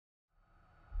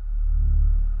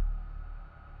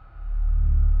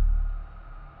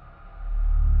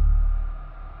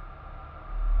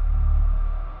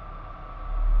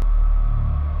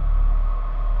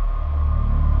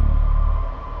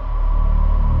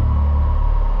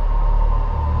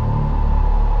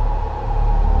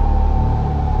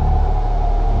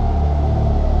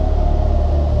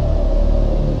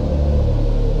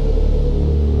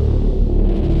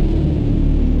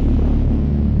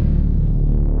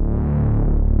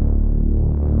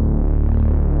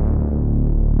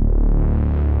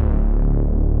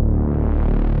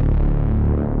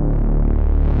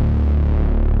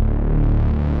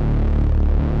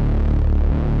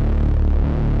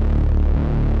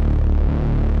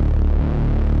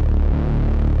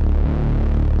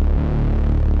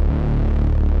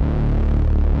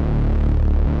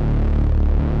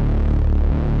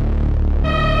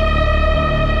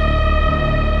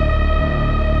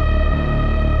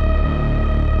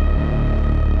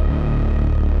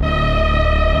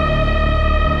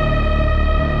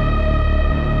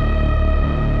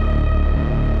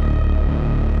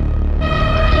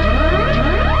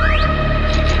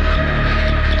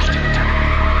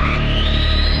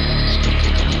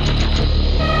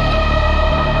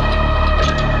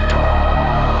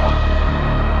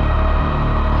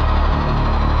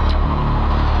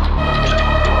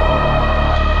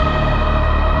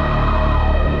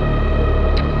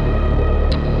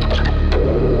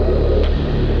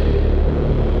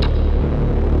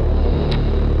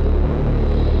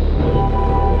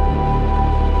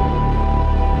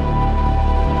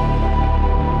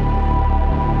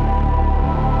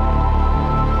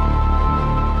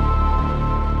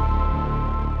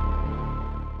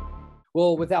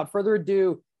Well, without further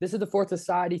ado, this is the Fourth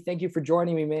Society. Thank you for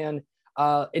joining me, man.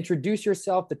 Introduce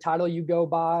yourself, the title you go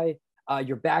by,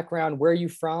 your background, where you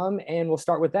from, and we'll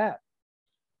start with that.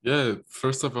 Yeah,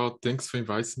 first of all, thanks for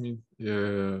inviting me.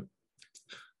 Yeah,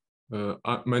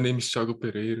 my name is Tiago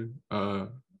Pereira.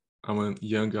 I'm a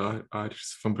young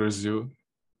artist from Brazil.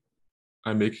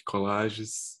 I make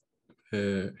collages,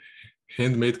 uh,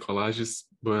 handmade collages,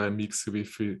 but I mix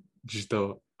with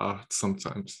digital art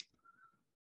sometimes.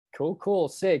 Cool, cool,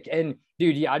 sick. And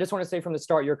dude, yeah, I just want to say from the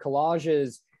start, your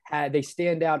collages they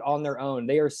stand out on their own.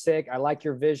 They are sick. I like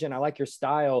your vision. I like your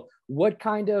style. What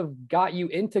kind of got you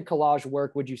into collage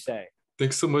work, would you say?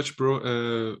 Thanks so much,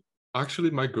 bro. Actually,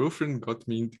 my girlfriend got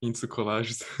me into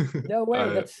collages. No way, I,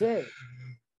 that's sick.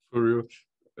 for real,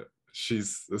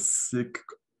 she's a sick.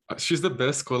 She's the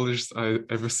best collagist I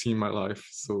ever seen in my life.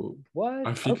 So What?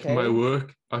 I Okay.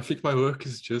 think my work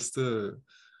is just a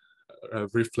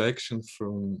reflection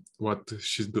from what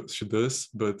she does.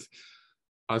 But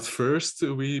at first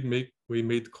we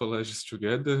made collages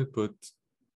together, but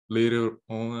later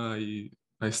on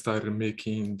I started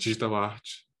making digital art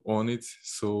on it.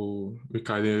 So we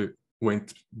kind of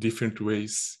went different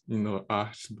ways in our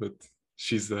art, but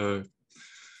she's a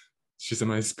she's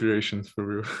my inspiration for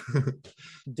real.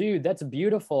 Dude, that's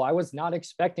beautiful. I was not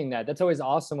expecting that. That's always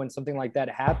awesome when something like that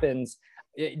happens.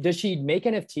 Does she make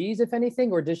NFTs, if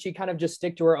anything, or does she kind of just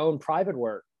stick to her own private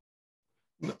work?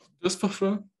 Just for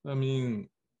fun. I mean,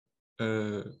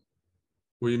 uh,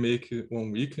 we make it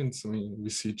on weekends. I mean, we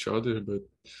see each other, but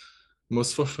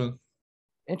most for fun.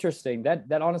 Interesting.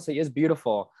 That honestly is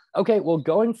beautiful. Okay, well,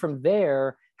 going from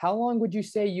there, how long would you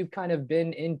say you've kind of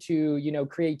been into,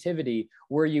 creativity?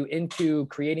 Were you into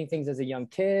creating things as a young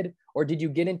kid, or did you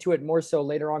get into it more so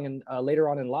later on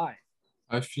in life?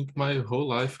 I think my whole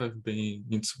life I've been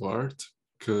into art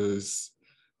because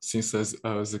since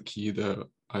I was a kid,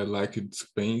 I liked to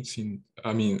painting.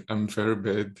 I mean, I'm very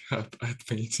bad at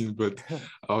painting, but I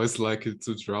always liked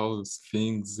to draw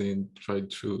things and try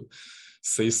to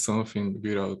say something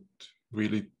without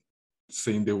really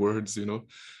saying the words, you know.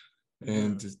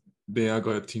 And Mhm. then I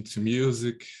got into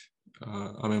music.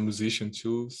 I'm a musician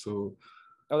too, so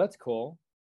Oh, that's cool.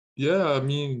 yeah. I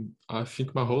mean, I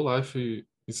think my whole life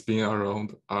it's been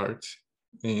around art,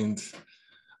 and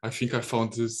I think I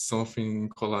found something in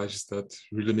collages that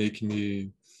really make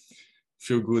me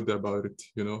feel good about it.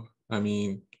 You know, I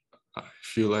mean, I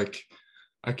feel like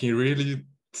I can really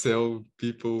tell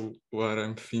people what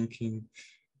I'm thinking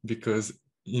because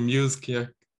in music,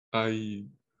 I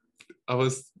I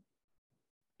was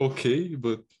okay,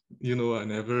 but you know, I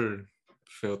never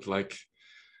felt like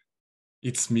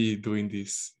it's me doing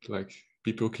this. Like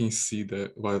people can see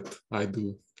that what I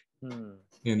do. Hmm.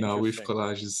 And now with Interesting.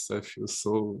 collages, I feel it's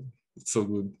so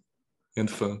good and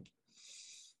fun.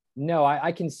 No,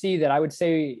 I can see that. I would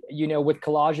say, with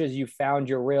collages, you found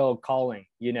your real calling,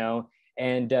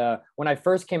 And when I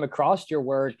first came across your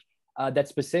work, that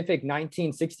specific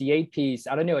 1968 piece,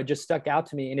 I don't know, it just stuck out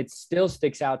to me and it still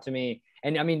sticks out to me.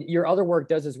 And I mean, your other work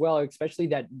does as well, especially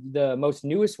that the most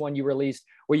newest one you released,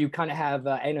 where you kind of have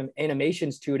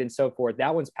animations to it and so forth.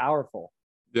 That one's powerful.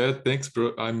 Yeah, thanks,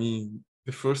 bro. I mean,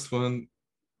 the first one,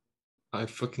 I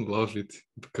fucking love it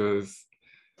because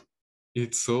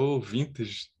it's so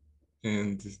vintage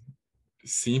and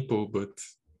simple, but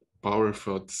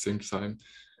powerful at the same time.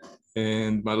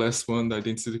 And my last one, the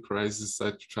Identity Crisis,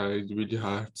 I tried really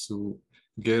hard to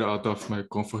get out of my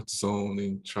comfort zone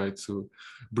and try to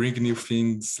bring new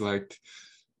things, like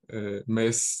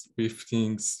mess with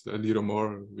things a little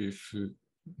more with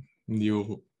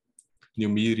new new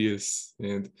medias.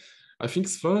 And I think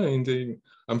it's fun. And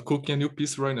I'm cooking a new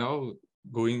piece right now,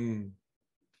 going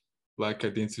like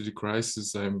Identity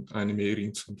Crisis. I'm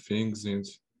animating some things, and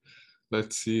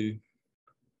let's see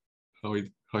how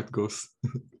it goes.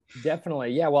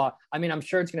 Definitely. Yeah. Well, I mean, I'm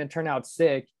sure it's going to turn out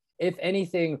sick. If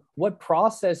anything, what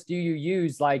process do you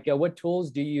use? Like, what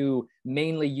tools do you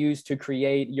mainly use to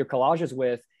create your collages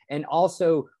with? And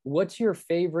also, what's your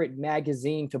favorite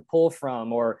magazine to pull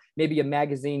from, or maybe a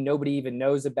magazine nobody even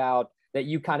knows about that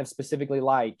you kind of specifically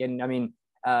like? And I mean,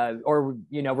 or,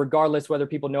 regardless whether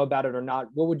people know about it or not,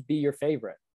 what would be your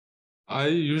favorite? I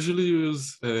usually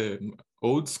use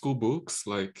old school books,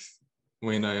 like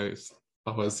when I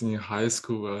was in high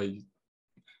school.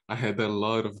 I had a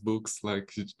lot of books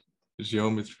like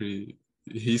geometry,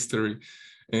 history,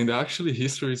 and actually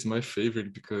history is my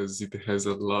favorite because it has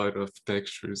a lot of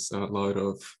textures, a lot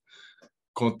of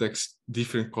context,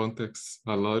 different contexts,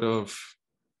 a lot of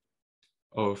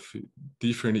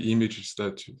different images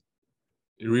that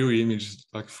real images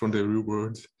like from the real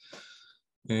world.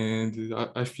 And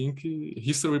I think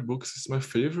history books is my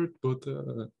favorite, but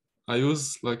I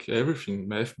use like everything,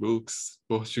 math books,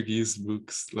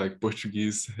 like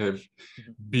Portuguese have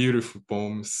Mhm. beautiful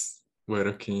poems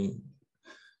where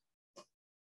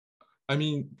I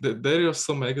mean, there are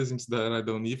some magazines that I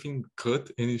don't even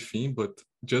cut anything, but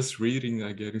just reading,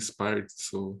 I get inspired.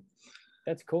 So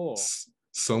That's cool.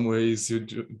 some ways you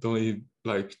don't even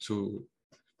like to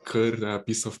cut a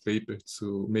piece of paper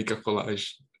to make a collage.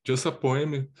 Just a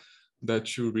poem that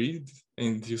you read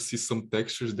and you see some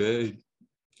textures there.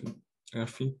 I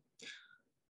think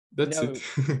that's it.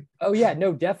 No, oh yeah,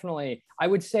 no, definitely. I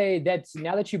would say that's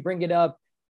now that you bring it up,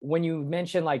 when you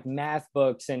mention like math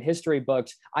books and history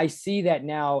books, I see that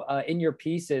now in your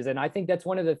pieces, and I think that's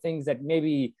one of the things that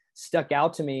maybe stuck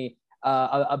out to me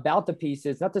about the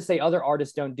pieces. Not to say other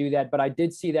artists don't do that, but I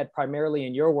did see that primarily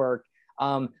in your work.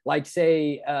 Like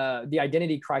say the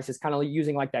identity crisis, kind of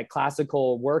using like that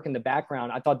classical work in the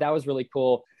background. I thought that was really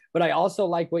cool. But I also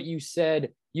like what you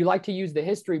said. You like to use the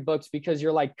history books because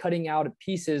you're like cutting out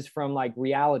pieces from like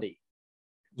reality.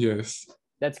 Yes.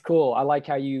 That's cool. I like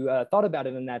how you thought about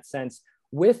it in that sense.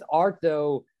 With art,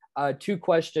 though, two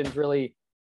questions really.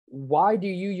 Why do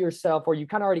you yourself, or you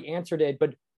kind of already answered it,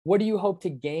 but what do you hope to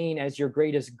gain as your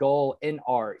greatest goal in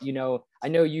art? You know, I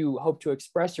know you hope to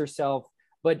express yourself,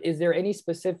 but is there any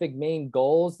specific main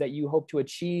goals that you hope to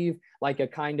achieve, like a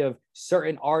kind of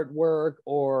certain artwork,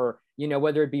 or, you know,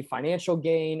 whether it be financial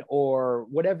gain or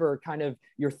whatever kind of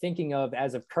you're thinking of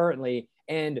as of currently?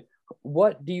 And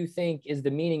what do you think is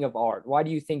the meaning of art? Why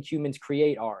do you think humans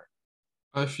create art?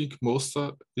 I think most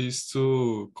is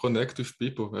to connect with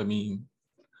people. I mean,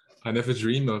 I never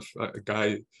dream of a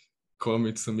guy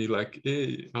coming to me like,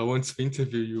 "Hey, I want to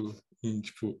interview you." In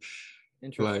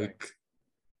Interesting. like,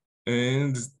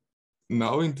 and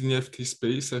now in the NFT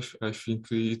space, I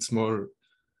think it's more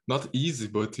not easy,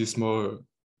 but it's more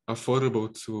affordable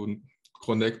to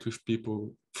connect with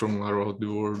people from around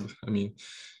the world. I mean,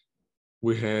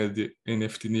 we had the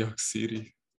NFT New York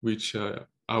City, which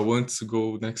I want to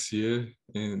go next year,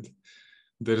 and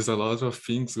there's a lot of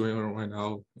things going on right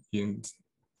now, and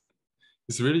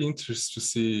it's really interesting to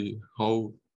see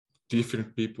how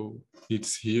different people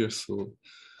it's here. So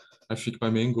I think my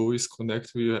main goal is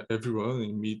connect with everyone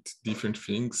and meet different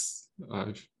things.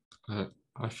 I,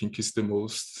 I think it's the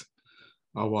most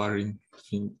awarding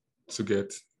thing to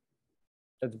get.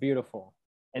 That's beautiful.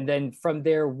 And then from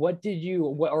there, what did you,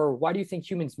 or why do you think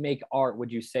humans make art,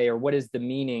 would you say, or what is the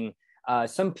meaning?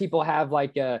 Some people have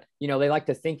like a, you know, they like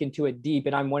to think into it deep,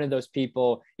 and I'm one of those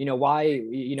people. You know, why,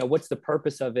 you know, what's the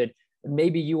purpose of it?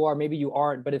 Maybe you are, maybe you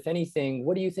aren't, but if anything,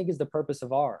 what do you think is the purpose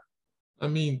of art? I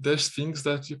mean, there's things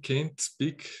that you can't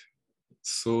speak,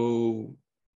 so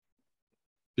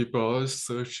people always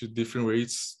search different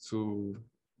ways to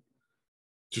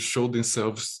show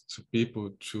themselves to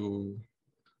people, to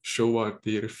show what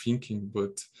they're thinking,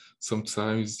 but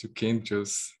sometimes you can't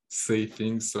just say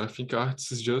things. So I think art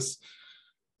is just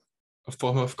a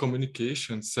form of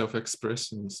communication,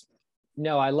 self-expressions.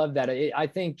 No, I love that. I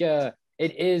think it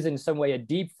is in some way a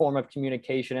deep form of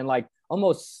communication, and like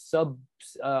almost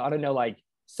I don't know, like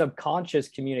subconscious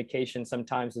communication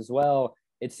sometimes as well,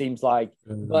 it seems like.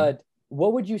 But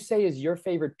what would you say is your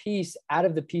favorite piece out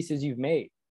of the pieces you've made?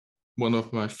 One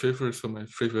of my favorites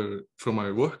from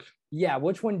my work. Yeah,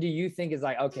 which one do you think is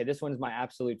like, okay, this one's my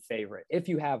absolute favorite, if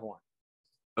you have one?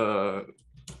 Uh,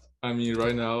 I mean,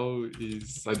 right now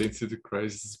is identity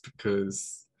crisis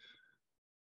because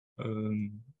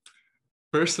um,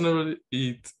 personally,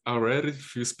 it already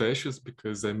feels special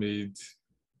because I made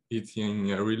it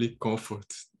in a really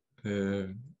comfort uh,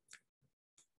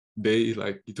 day.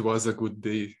 Like it was a good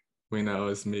day when I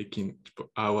was making.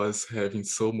 I was having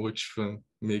so much fun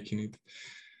making it,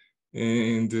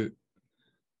 and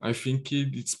I think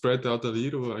it spread out a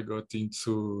little. I got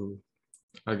into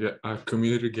a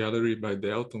community gallery by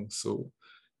Delton, so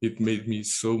it made me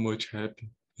so much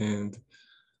happy, and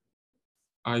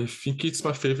I think it's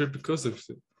my favorite because of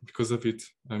it. Because of it,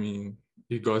 I mean,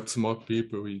 it got more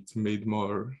people. It made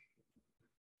more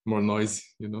noise,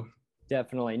 you know.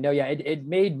 Definitely. No, yeah, it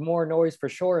made more noise for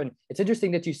sure. And it's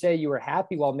interesting that you say you were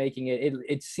happy while making it.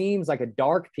 It seems like a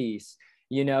dark piece,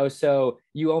 you know, so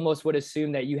you almost would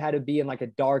assume that you had to be in like a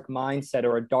dark mindset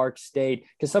or a dark state,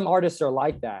 because some artists are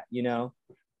like that, you know.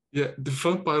 Yeah, the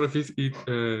fun part of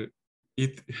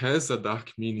it has a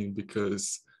dark meaning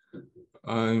because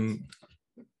I'm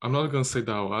I'm not gonna say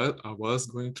that I was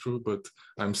going through, but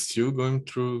I'm still going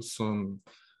through some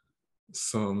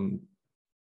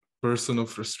personal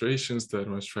frustrations that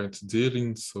I was trying to deal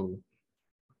in. So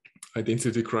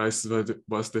identity crisis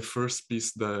was the first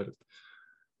piece that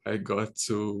I got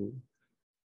to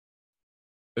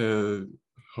uh,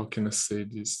 how can I say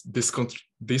this,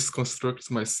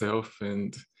 deconstruct myself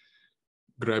and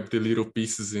grab the little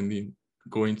pieces and then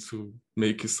going to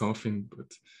make something.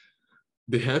 But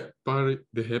the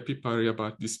happy part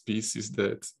about this piece is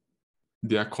that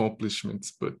the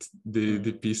accomplishments, but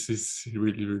the piece is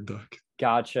really, really dark.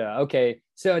 Gotcha. Okay.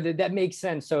 So that makes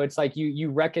sense. So it's like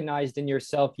you recognized in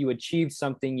yourself, you achieved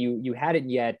something you hadn't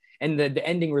yet, and the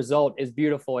ending result is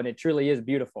beautiful, and it truly is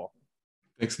beautiful.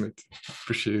 Thanks, mate.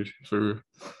 Appreciate it for real.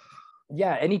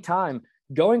 Yeah, anytime.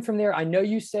 Going from there, I know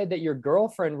you said that your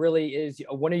girlfriend really is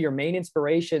one of your main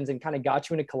inspirations and kind of got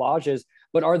you into collages,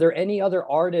 but are there any other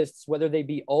artists, whether they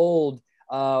be old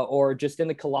or just in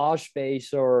the collage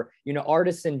space, or, you know,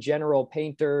 artists in general,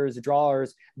 painters,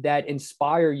 drawers, that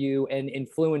inspire you and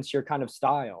influence your kind of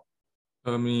style?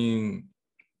 I mean,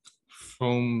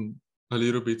 from a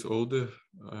little bit older,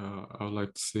 I would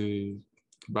like to say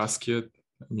Basquiat.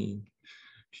 I mean,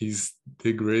 he's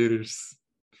the greatest.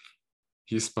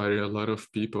 He inspired a lot of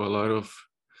people, a lot of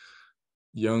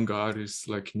young artists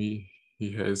like me.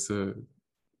 He has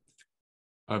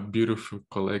a beautiful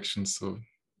collection. So,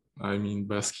 I mean,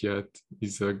 Basquiat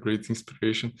is a great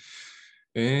inspiration.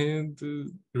 And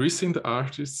recent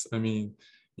artists, I mean,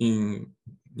 in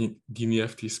the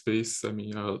NFT space, I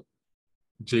mean,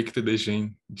 Jake the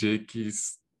Degen. Jake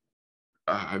is,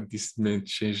 this man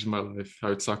changed my life.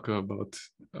 I'll talk about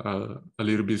a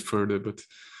little bit further, but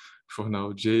for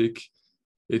now, Jake.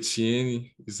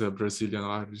 Etienne is a Brazilian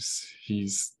artist.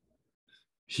 He's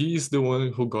the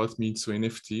one who got me into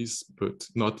NFTs, but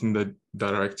not in the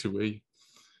direct way.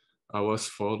 I was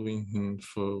following him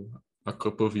for a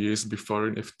couple of years before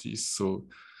NFTs, so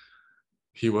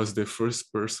he was the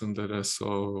first person that I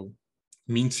saw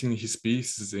minting his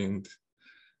pieces and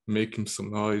making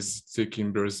some noise,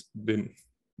 taking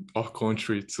our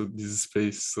country to this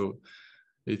space. So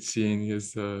Etienne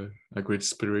is a great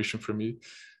inspiration for me.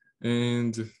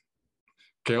 And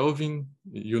Kelvin,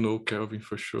 you know Kelvin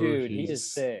for sure. Dude, he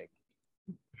is sick.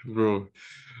 Bro,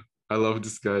 I love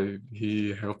this guy.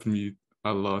 He helped me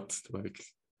a lot. Like,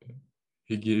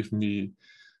 he gave me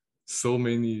so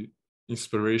many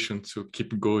inspiration to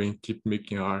keep going, keep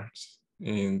making art.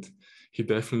 And he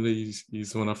definitely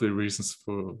is one of the reasons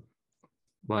for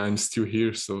why I'm still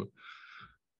here. So,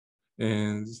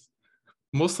 and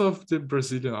most of the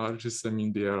Brazilian artists, I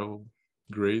mean, they are all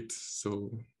great.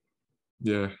 So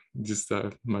yeah, just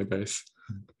my guys.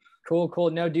 Cool,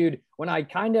 cool. No, dude, when I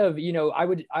kind of, you know,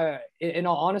 in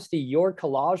all honesty, your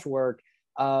collage work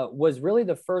was really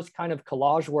the first kind of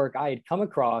collage work I had come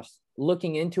across.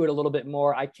 Looking into it a little bit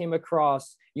more, I came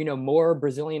across, you know, more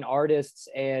Brazilian artists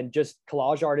and just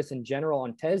collage artists in general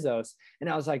on Tezos. And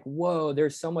I was like, whoa,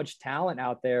 there's so much talent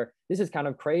out there. This is kind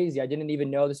of crazy. I didn't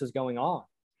even know this was going on.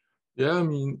 Yeah, I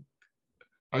mean,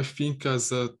 I think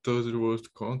as a third world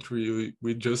country,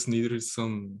 we just needed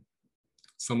some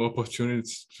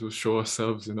opportunities to show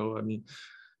ourselves, you know. I mean,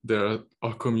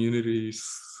 our community is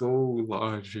so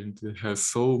large and it has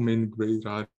so many great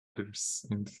artists,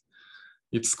 and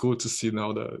it's cool to see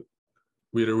now that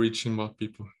we're reaching more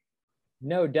people.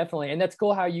 No, definitely. And that's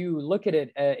cool how you look at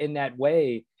it in that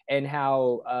way, and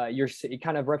how you're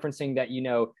kind of referencing that, you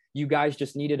know, you guys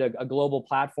just needed a global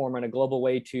platform and a global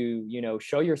way to, you know,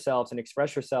 show yourselves and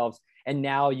express yourselves. And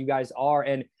now you guys are.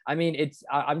 And I mean,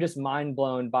 I'm just mind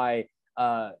blown by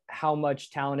how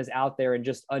much talent is out there and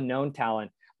just unknown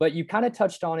talent. But you kind of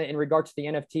touched on it in regard to the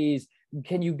NFTs.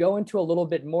 Can you go into a little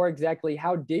bit more exactly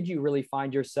how did you really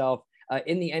find yourself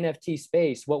in the NFT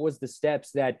space? What was the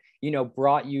steps that, you know,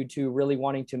 brought you to really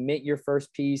wanting to make your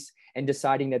first piece and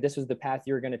deciding that this was the path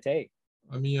you were going to take?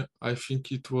 I mean, I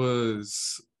think it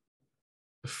was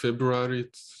February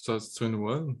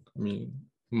 2021. I mean,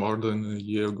 more than a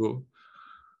year ago.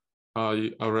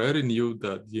 I already knew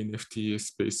that the NFT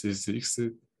space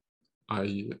existed.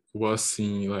 I was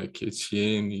seeing like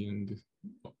Etienne and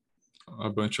a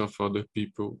bunch of other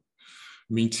people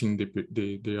minting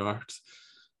the art.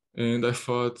 And I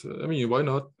thought, I mean, why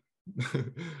not?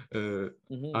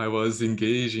 I was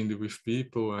engaging with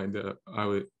people, and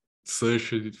I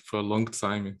searched it for a long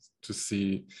time to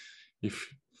see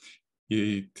if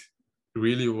it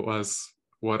really was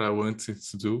what I wanted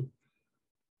to do.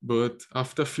 But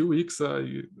after a few weeks,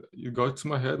 it got to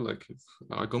my head, like,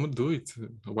 I'm gonna do it.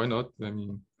 Why not? I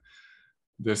mean,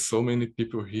 there's so many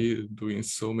people here doing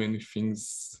so many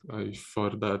things. I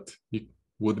thought that it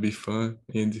would be fun,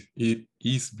 and it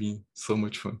is being so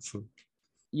much fun. So,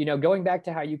 you know, going back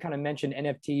to how you kind of mentioned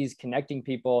NFTs connecting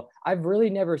people, I've really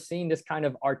never seen this kind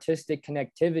of artistic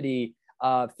connectivity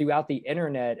throughout the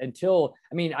internet until,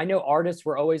 I mean, I know artists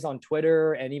were always on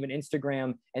Twitter and even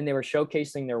Instagram and they were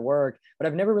showcasing their work, but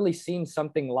I've never really seen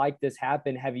something like this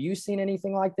happen. Have you seen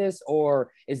anything like this,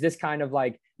 or is this kind of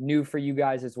like new for you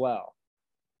guys as well?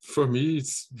 For me,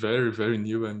 it's very, very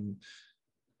new. And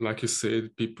like you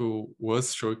said, people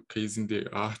was showcasing their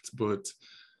art, but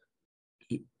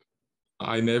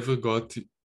I never got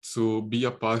to be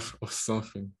a part of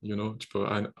something, you know?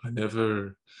 I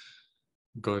never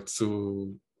got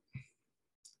to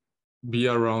be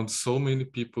around so many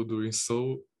people doing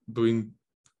so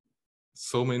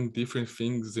many different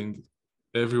things and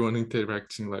everyone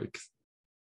interacting like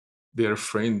they're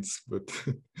friends, but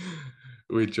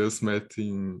we just met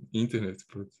in internet.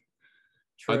 But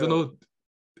I don't True. know.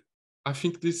 I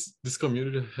think this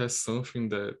community has something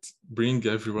that bring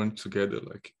everyone together.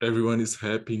 Like everyone is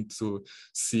happy to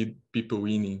see people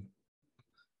winning,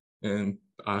 and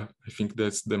I think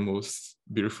that's the most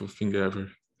beautiful thing ever.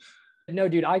 No,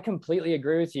 dude, I completely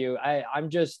agree with you. I'm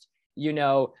just,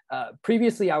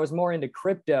 previously I was more into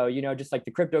crypto, just like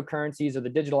the cryptocurrencies or the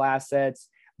digital assets.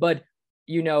 But,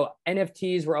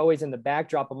 NFTs were always in the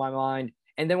backdrop of my mind.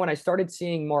 And then when I started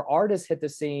seeing more artists hit the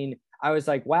scene, I was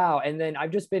like, wow. And then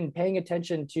I've just been paying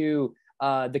attention to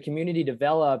the community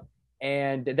develop.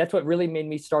 And that's what really made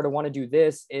me start to want to do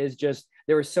this, is just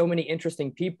there were so many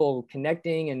interesting people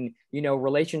connecting and,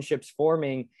 relationships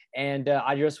forming. And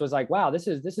I just was like, wow, this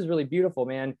is really beautiful,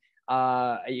 man.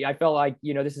 I felt like,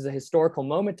 this is a historical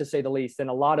moment, to say the least. And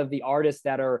a lot of the artists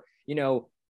that are,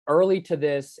 early to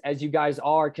this, as you guys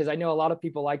are, because I know a lot of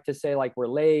people like to say like we're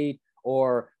late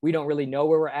or we don't really know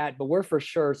where we're at, but we're for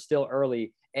sure still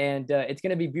early. And it's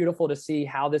going to be beautiful to see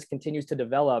how this continues to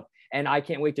develop. And I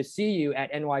can't wait to see you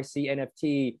at NYC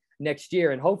NFT next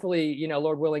year. And hopefully,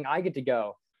 Lord willing, I get to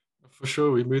go. For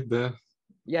sure, we meet there.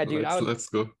 Yeah, dude, Let's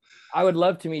go. I would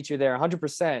love to meet you there,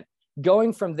 100%.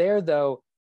 Going from there, though,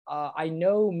 I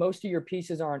know most of your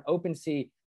pieces are on OpenSea.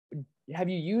 Have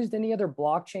you used any other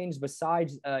blockchains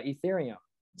besides Ethereum?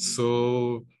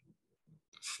 So,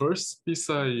 first piece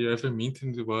I ever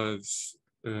minted was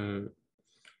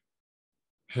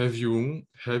Have You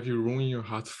Room in Your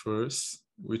Heart First,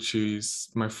 which is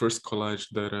my first collage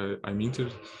that I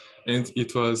minted. And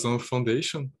it was on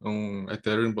Foundation, on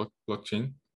Ethereum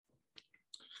blockchain.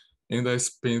 And I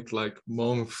spent like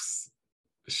months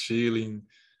chilling,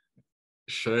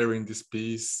 sharing this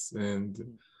piece,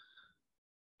 and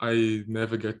I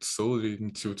never get sold it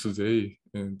until today.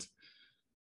 And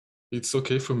it's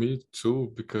okay for me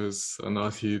too, because I'm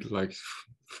not here like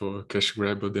for cash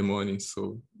grab or the money.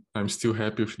 So I'm still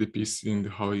happy with the piece and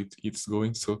how it's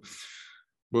going. So,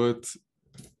 but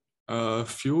a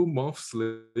few months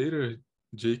later,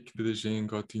 Jake the Legend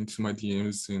got into my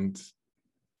DMs and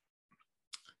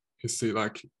he said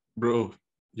like, bro,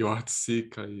 your art's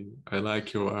sick. I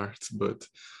like your art, but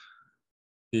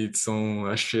it's on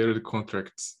a shared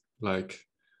contract. Like,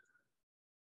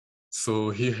 so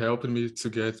he helped me to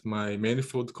get my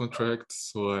manifold contract.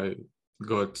 So I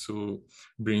got to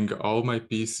bring all my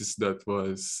pieces that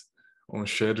was on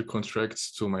shared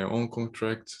contracts to my own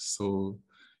contract. So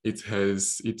it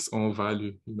has its own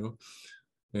value,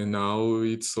 and now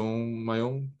it's on my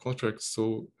own contract.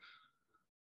 So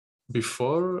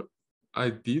before I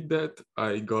did that,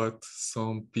 I got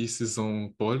some pieces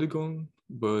on Polygon,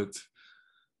 but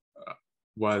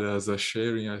while as a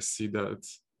sharing, I see that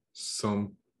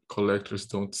some collectors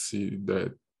don't see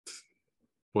that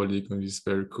Polygon is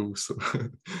very cool. So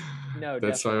No,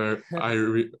 that's definitely.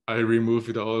 why I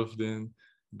removed all of them,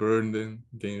 burned them,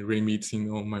 then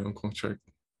remitting on my own contract.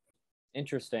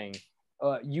 Interesting.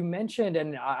 You mentioned,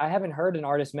 and I haven't heard an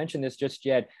artist mention this just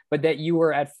yet, but that you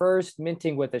were at first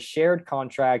minting with a shared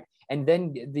contract, and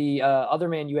then the other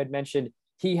man you had mentioned,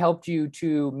 he helped you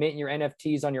to mint your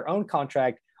NFTs on your own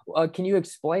contract. Can you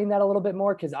explain that a little bit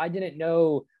more? Because I didn't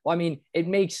know. Well, I mean, it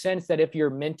makes sense that if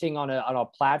you're minting on a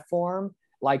platform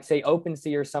like say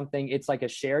OpenSea or something, it's like a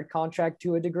shared contract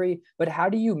to a degree. But how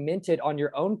do you mint it on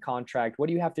your own contract? What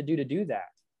do you have to do that?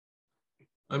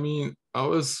 I mean, I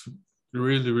was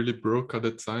really, really broke at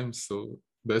the time. So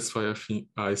that's why I think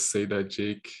I say that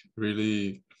Jake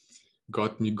really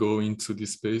got me going to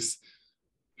this space.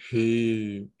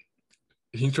 He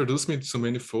he introduced me to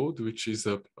Manifold, which is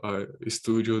a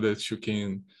studio that you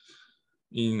can,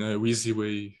 in a easy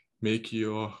way, make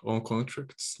your own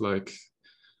contracts, like,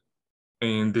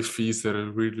 and the fees that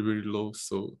are really, really low.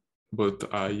 So, but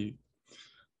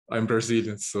I'm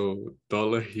Brazilian, so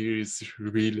dollar here is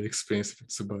really expensive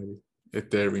to buy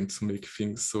Ethereum to make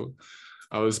things. So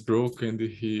I was broke, and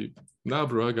he, nah,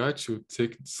 bro, I got you.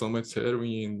 Take some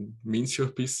Ethereum and mint your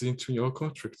pieces into your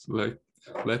contract. Like,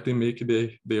 let them make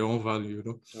their own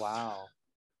value, Wow.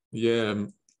 Yeah,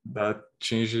 that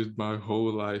changed my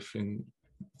whole life, and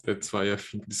that's why I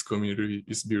think this community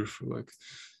is beautiful. Like,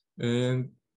 and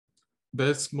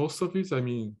that's most of it. I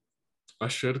mean, a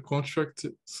shared contract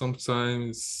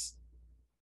sometimes,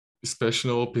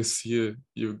 especially on OpenSea,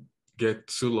 you get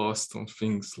too lost on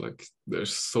things. Like,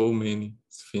 there's so many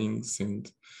things, and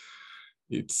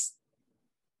it's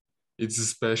it's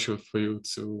special for you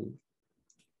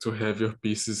to have your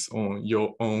pieces on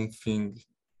your own thing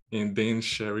and then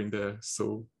sharing there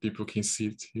so people can see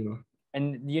it, you know.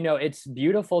 And it's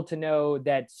beautiful to know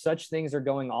that such things are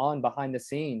going on behind the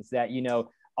scenes, that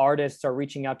artists are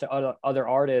reaching out to other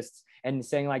artists and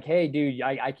saying like, hey dude,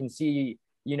 I can see,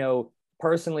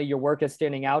 personally your work is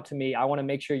standing out to me. I want to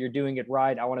make sure you're doing it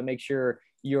right. I want to make sure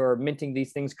you're minting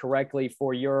these things correctly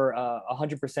for your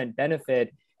 100%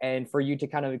 benefit, and for you to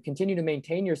kind of continue to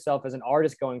maintain yourself as an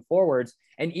artist going forwards,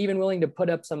 and even willing to put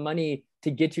up some money to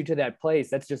get you to that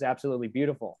place. That's just absolutely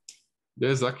beautiful. Yeah,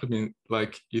 exactly. I mean,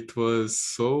 like, it was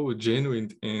so genuine,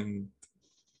 and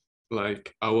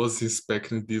like I wasn't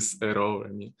expecting this at all. I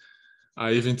mean,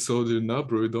 I even told you, no,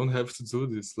 bro, you don't have to do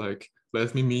this. Like,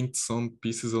 let me mint some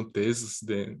pieces on thesis,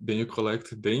 then you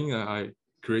collect, then I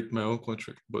create my own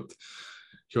contract. But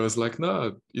he was like,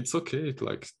 no, it's okay.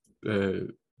 Like, uh,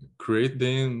 create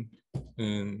them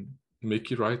and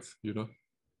make it right, you know.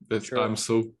 That's, I'm True.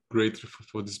 so grateful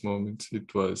for this moment.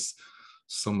 It was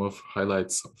some of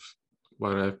highlights of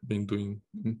what I've been doing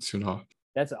until now.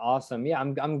 That's awesome. Yeah,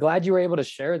 I'm glad you were able to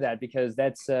share that, because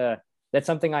that's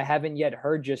something I haven't yet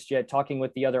heard just yet, talking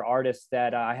with the other artists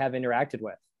that I have interacted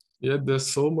with. Yeah, there's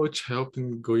so much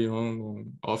helping going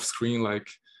on off screen. Like,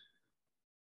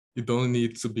 you don't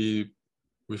need to be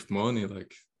with money.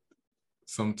 Like,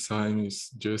 sometimes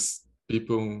just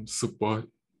people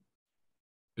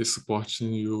is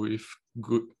supporting you with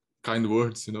good, kind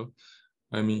words, you know.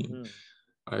 I mean, Mhm.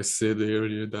 I said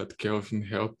earlier that Kelvin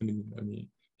helped me. I mean,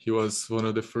 he was one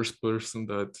of the first person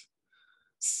that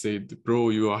said, bro,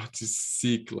 your art is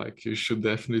sick, like you should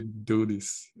definitely do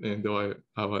this. And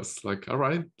I was like, all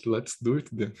right, let's do it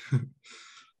then.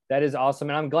 That is awesome,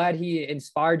 and I'm glad he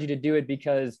inspired you to do it,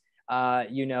 because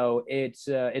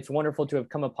it's wonderful to have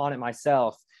come upon it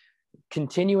myself.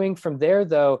 Continuing from there,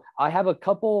 though, I have a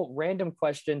couple random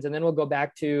questions, and then we'll go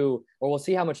back to, or we'll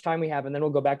see how much time we have, and then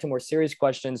we'll go back to more serious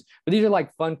questions. But these are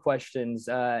like fun questions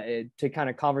to kind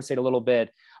of conversate a little bit.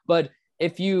 But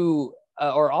if you,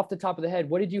 or off the top of the head,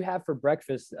 what did you have for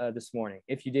breakfast this morning?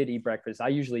 If you did eat breakfast, I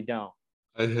usually don't.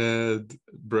 I had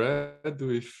bread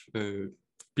with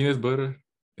peanut butter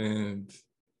and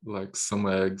like some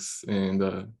eggs and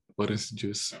orange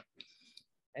juice.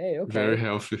 Hey, Very okay.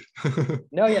 healthy.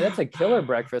 No, yeah, that's a killer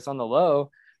breakfast on the low.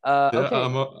 Yeah, Okay.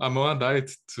 I'm on a diet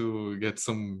to get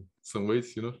some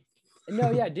weight, you know.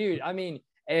 No, yeah, dude. I mean,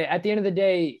 at the end of the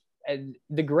day,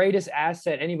 the greatest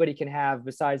asset anybody can have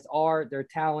besides art, their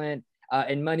talent,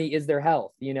 and money is their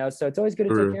health, So it's always good to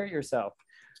For take real. care of yourself.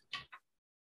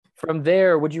 From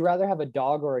there, would you rather have a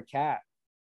dog or a cat?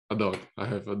 A dog. I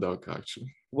have a dog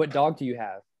actually. What dog do you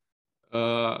have?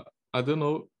 Uh, I don't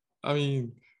know. I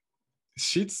mean,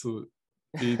 Shih Tzu.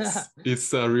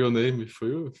 It's a real name for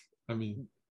you. I mean,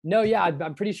 No, yeah,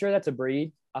 I'm pretty sure that's a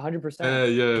breed,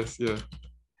 100%. yes, yeah.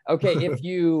 Okay, if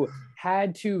you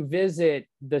had to visit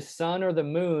the sun or the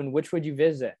moon, which would you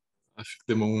visit? I think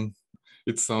the moon.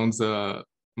 It sounds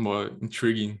more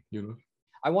intriguing, you know.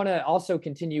 I want to also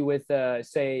continue with,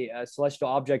 say, celestial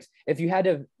objects. If you had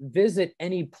to visit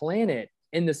any planet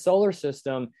in the solar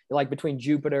system, like between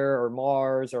Jupiter or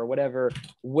Mars or whatever,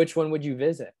 which one would you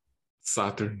visit?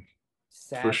 Saturn,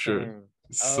 for sure. Saturn.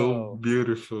 It's so Oh,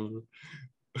 beautiful.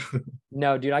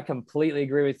 no, dude, I completely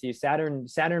agree with you.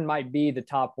 Saturn might be the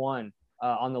top one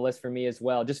on the list for me as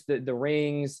well. Just the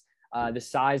rings, the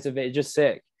size of it, just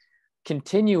sick.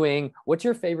 Continuing, what's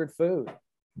your favorite food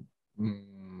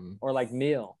Mm, or like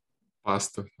meal?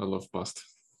 pasta. I love pasta.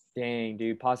 Dang,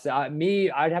 dude, pasta.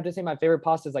 I'd have to say my favorite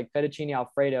pasta is like fettuccine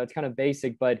alfredo. It's kind of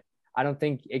basic, but I don't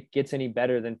think it gets any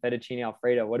better than fettuccine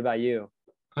alfredo. What about you?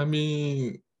 I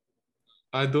mean,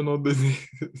 I don't know the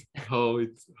how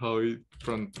it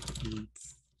from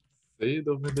it's said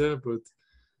over there, but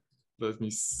let me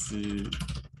see.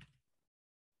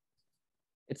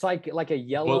 It's like a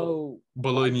yellow white sauce.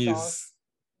 Bolognese.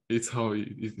 It's how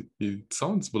it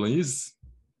sounds. Bolognese.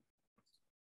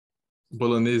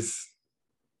 Bolognese.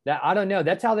 That I don't know.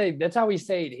 That's how we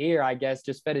say it here, I guess,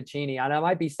 just fettuccine. And I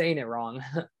might be saying it wrong.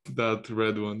 That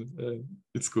red one.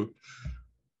 It's cool.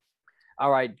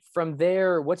 All right. From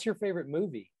there, what's your favorite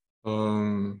movie?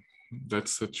 Um,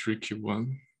 that's a tricky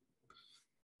one.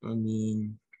 I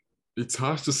mean, it's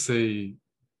hard to say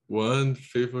one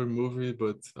favorite movie,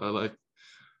 but I like.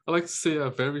 I like to say a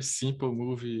very simple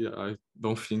movie. I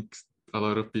don't think a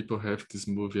lot of people have this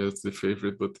movie as their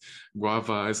favorite, but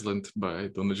Guava Island by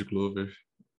Donald Glover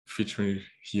featuring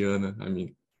Rihanna. I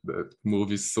mean, that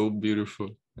movie is so beautiful.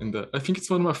 And I think it's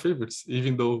one of my favorites,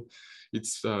 even though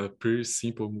it's a pretty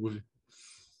simple movie.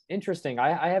 Interesting.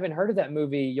 I haven't heard of that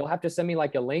movie. You'll have to send me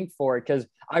like a link for it because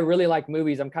I really like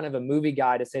movies. I'm kind of a movie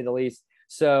guy to say the least.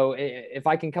 So if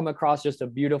I can come across just a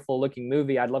beautiful looking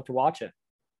movie, I'd love to watch it.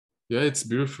 Yeah, it's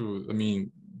beautiful. I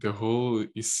mean, the whole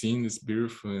scene is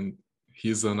beautiful, and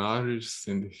he's an artist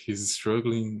and he's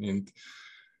struggling, and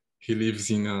he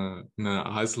lives in an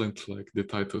island, like the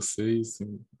title says.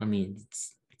 And I mean,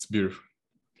 it's beautiful.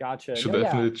 You Gotcha. should No, yeah.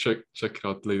 definitely check it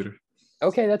out later.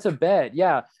 Okay, that's a bet.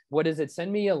 Yeah. What is it?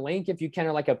 Send me a link if you can,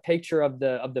 or like a picture of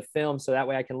the film, so that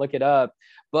way I can look it up.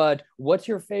 But what's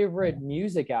your favorite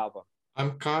music album?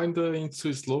 I'm kind of into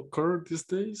slowcore these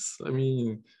days. I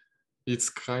mean, it's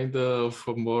kind of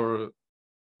a more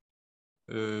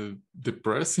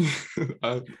depressing.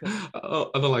 I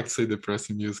don't like to say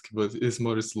depressing music, but it's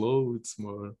more slow, it's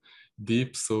more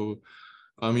deep. So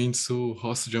I'm into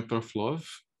House Jump of Love,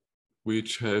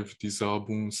 which have this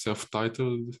album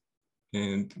self-titled,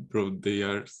 and bro, they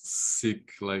are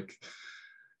sick. Like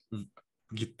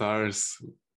guitars,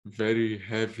 very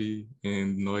heavy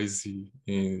and noisy,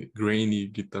 and grainy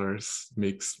guitars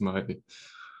makes my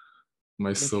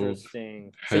soul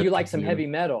Interesting. So you like happy. some heavy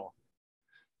metal?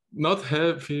 Not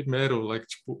heavy metal, like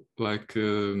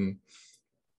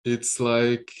it's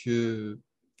like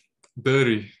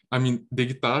dirty. I mean, the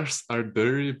guitars are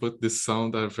dirty, but the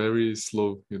sound are very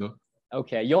slow.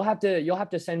 Okay, you'll have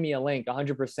to send me a link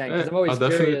 100% because I'm always I'll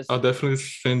curious. definitely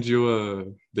send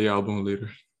you the album later.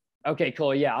 Okay,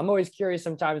 cool. Yeah, I'm always curious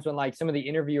sometimes when like some of the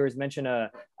interviewers mention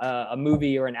a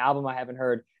movie or an album I haven't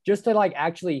heard, just to like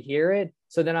actually hear it.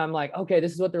 So then I'm like, okay,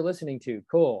 this is what they're listening to.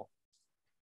 Cool.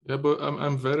 Yeah, but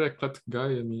I'm very eclectic guy.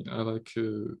 I mean, I like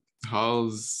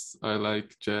house, I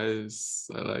like jazz,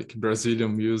 I like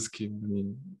Brazilian music. I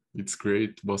mean, it's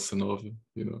great, bossa nova.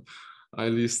 I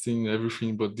listen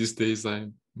everything, but these days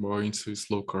I'm more into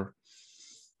slowcore.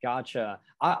 Gotcha.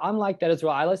 I'm like that as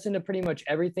well. I listen to pretty much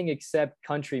everything except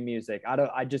country music.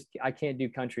 I can't do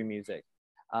country music.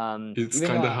 It's Even though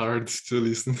kind of hard to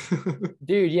listen.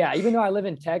 Dude, yeah, even though I live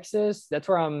in Texas, that's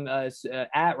where I'm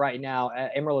at right now,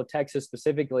 at Amarillo, Texas,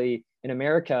 specifically in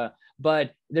America.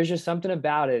 But there's just something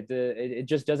about it. It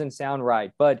just doesn't sound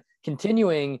right. But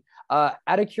continuing, out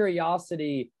of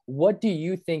curiosity, what do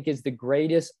you think is the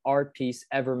greatest art piece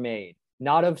ever made?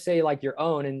 Not of, say, like your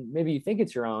own, and maybe you think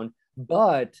it's your own,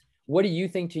 but what do you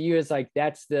think to you is like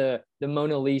that's the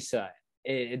Mona Lisa?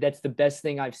 That's the best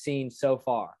thing I've seen so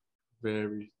far.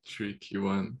 Very tricky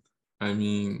one. I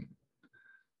mean,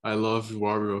 I love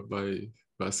Warrior by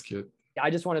Basquiat. I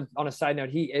just want to, on a side note,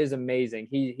 he is amazing.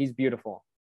 He's beautiful.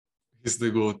 He's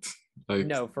the GOAT. Like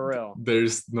No, for real.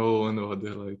 there's no one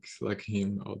other like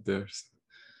him out there.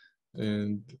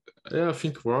 And yeah, I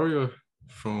think Warrior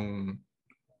from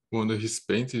one of his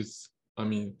paintings, I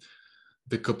mean,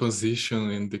 the composition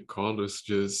and the colors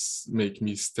just make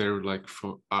me stare like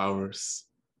for hours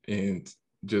and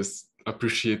just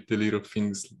appreciate the little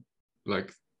things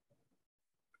like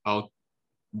out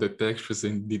the textures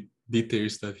and the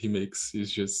details that he makes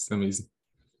is just amazing.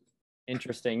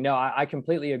 Interesting. No, I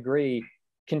completely agree.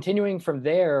 Continuing from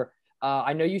there,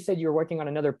 I know you said you were working on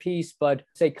another piece, but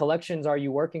say collections are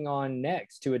you working on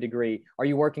next to a degree? Are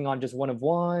you working on just one of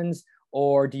ones,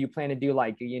 or do you plan to do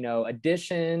like,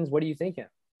 additions? What are you thinking?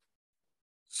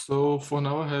 So for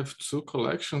now, I have two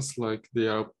collections, like they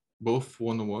are both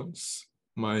one-on-ones.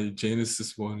 My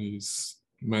Genesis one is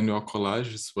manual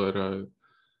collages, but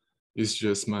it's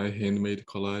just my handmade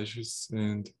collages,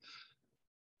 and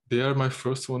they are my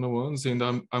first one-on-ones. And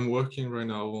I'm working right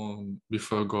now on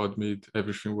Before God Made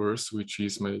Everything Worse, which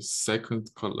is my second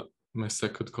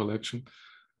collection,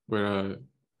 where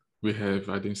we have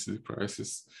identity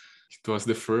crisis. It was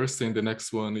the first, and the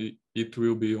next one it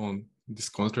will be on this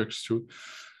contract too.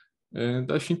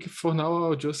 And I think for now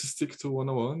I'll just stick to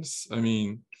one-on-ones. I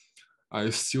mean, I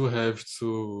still have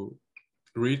to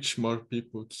reach more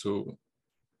people to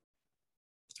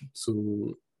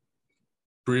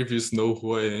previous know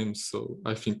who I am. So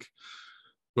I think,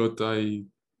 but I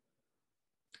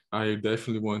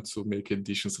definitely want to make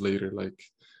editions later. Like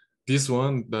this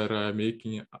one that I'm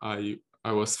making, I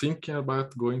was thinking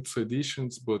about going to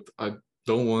editions, but I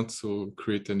don't want to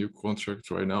create a new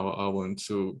contract right now. I want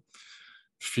to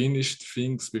finish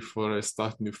things before I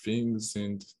start new things,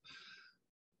 and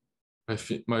I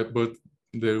think but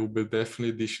there will be definitely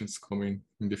editions coming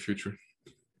in the future.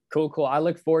 Cool, cool. I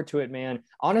look forward to it, man.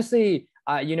 Honestly,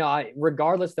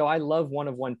 regardless though, I love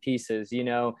one-of-one pieces.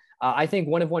 I think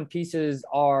one-of-one pieces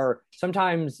are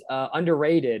sometimes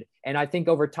underrated, and I think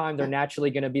over time they're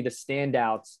naturally going to be the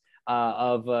standouts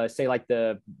of say like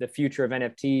the future of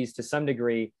NFTs to some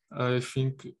degree. I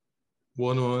think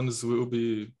one-on-ones will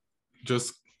be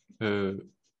just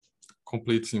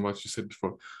completing what you said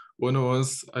before.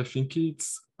 One-on-ones, I think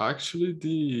it's actually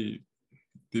the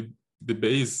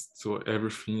base to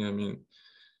everything. I mean,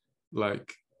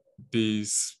 like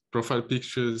these profile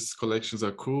pictures collections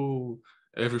are cool,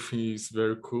 everything is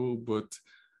very cool, but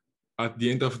at the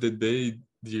end of the day,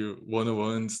 the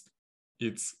one-on-ones,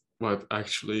 it's what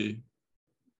actually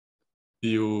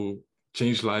you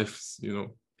change lives.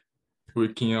 We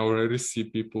can already see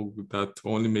people that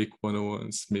only make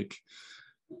one-on-ones make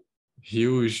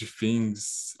huge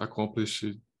things, accomplish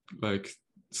like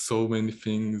so many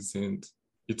things, and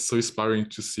it's so inspiring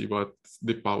to see what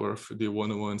the power of the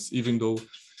one-on-ones, even though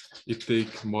it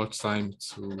take more time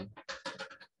to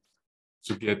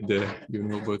get there,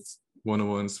 but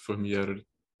one-on-ones for me are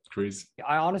crazy.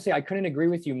 I couldn't agree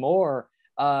with you more.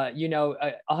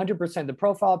 100%. The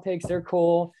profile pics, they're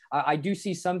cool. I do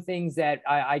see some things that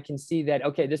I can see that,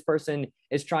 okay, this person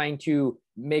is trying to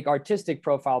make artistic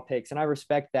profile pics, and I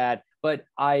respect that. But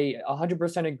I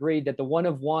 100% agree that the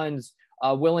one-of-ones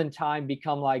will in time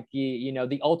become like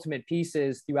the ultimate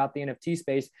pieces throughout the NFT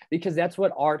space, because that's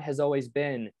what art has always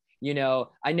been.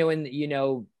 I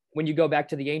know when you go back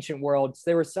to the ancient worlds,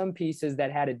 there were some pieces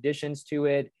that had additions to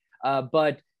it,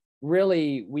 but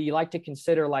really we like to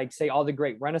consider, like, say, all the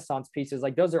great Renaissance pieces,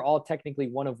 like those are all technically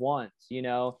one-of-ones,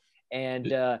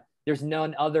 and there's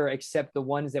none other except the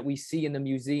ones that we see in the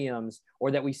museums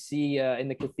or that we see in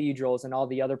the cathedrals and all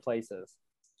the other places.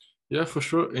 Yeah, for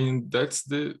sure. And that's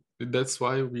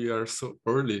why we are so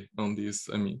early on this.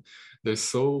 I mean, there's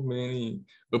so many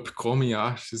upcoming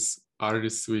artists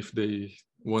with the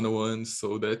one-on-ones,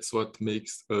 so that's what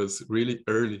makes us really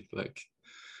early. Like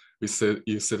you said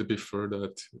before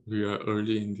that we are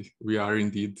early, and we are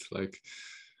indeed. Like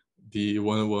the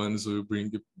one-on-ones will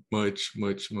bring much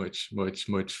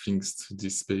things to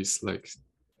this space. Like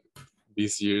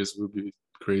these years will be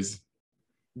crazy.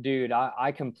 Dude,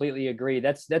 I completely agree.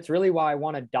 That's really why I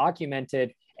want to document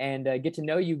it and get to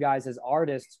know you guys as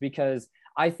artists, because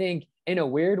I think in a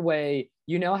weird way,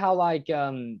 how like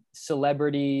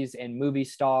celebrities and movie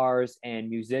stars and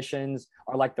musicians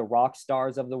are like the rock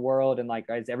stars of the world and like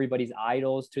as everybody's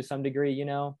idols to some degree,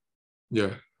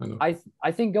 Yeah, I know.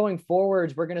 I think going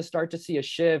forwards, we're going to start to see a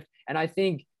shift. And I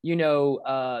think,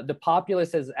 the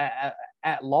populace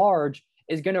at large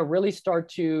is going to really start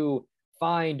to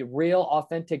find real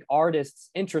authentic artists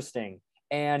interesting,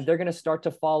 and they're going to start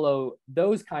to follow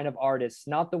those kind of artists,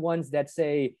 not the ones that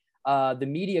say the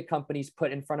media companies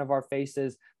put in front of our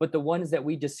faces, but the ones that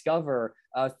we discover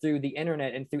through the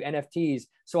internet and through NFTs.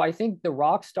 So I think the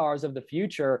rock stars of the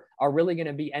future are really going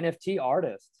to be NFT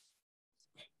artists.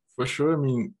 For sure. I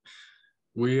mean,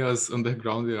 we as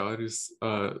underground artists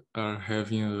are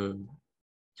having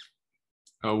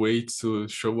a way to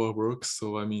show our work.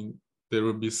 So I mean, there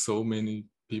will be so many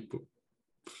people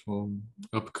from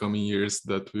upcoming years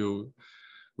that will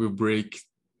break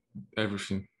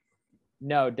everything.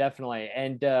 No, definitely.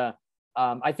 And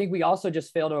I think we also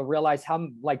just fail to realize how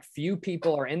like few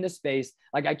people are in the space.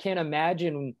 Like I can't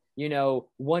imagine,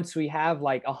 once we have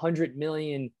like 100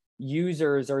 million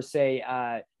users or say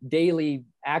daily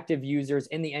active users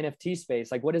in the NFT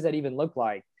space, like what does that even look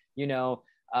like?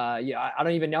 I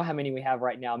don't even know how many we have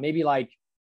right now. Maybe like,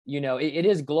 it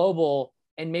is global,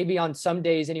 and maybe on some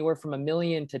days anywhere from 1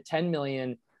 million to 10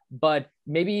 million, but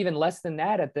maybe even less than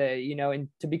that and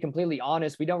to be completely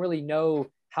honest, we don't really know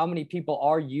how many people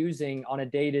are using on a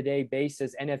day-to-day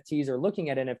basis NFTs or looking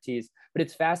at NFTs. But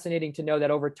it's fascinating to know that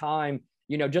over time,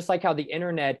 just like how the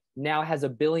internet now has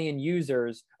 1 billion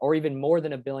users or even more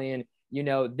than 1 billion,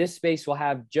 this space will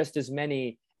have just as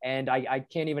many. And I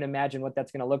can't even imagine what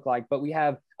that's going to look like. But we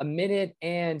have 1 minute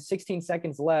and 16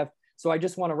 seconds left. So I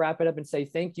just want to wrap it up and say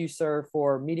thank you, sir,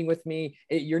 for meeting with me.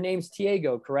 Your name's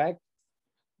Tiago, correct?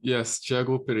 Yes,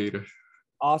 Tiago Pereira.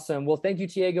 Awesome. Well, thank you,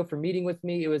 Tiago, for meeting with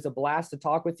me. It was a blast to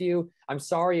talk with you. I'm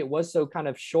sorry it was so kind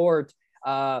of short,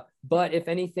 but if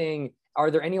anything, are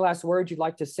there any last words you'd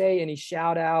like to say? Any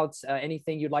shout outs,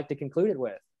 anything you'd like to conclude it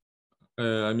with?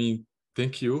 I mean,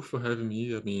 thank you for having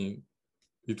me. I mean,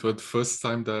 it was the first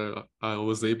time that I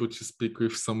was able to speak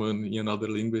with someone in another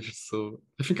language, so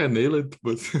I think I nailed it,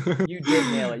 but You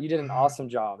did nail it. You did an awesome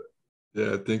job.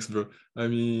 Yeah, thanks, bro. I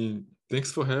mean,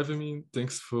 thanks for having me.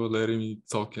 Thanks for letting me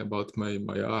talk about my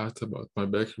art, about my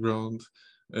background,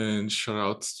 and shout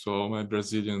out to all my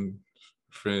Brazilian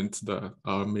friends that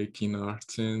are making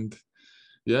art. And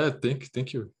Yeah,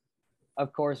 thank you.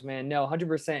 Of course, man. No,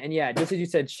 100%. And yeah, just as you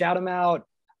said, shout them out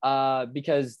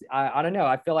because I don't know.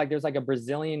 I feel like there's like a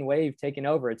Brazilian wave taking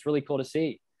over. It's really cool to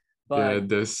see. Yeah, But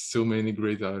there's so many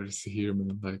great artists here,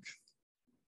 man. Like,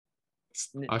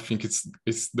 I think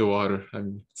it's the water. I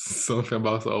mean, something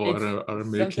about our it's water are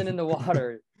something in making. the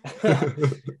water.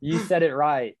 You said it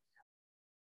right.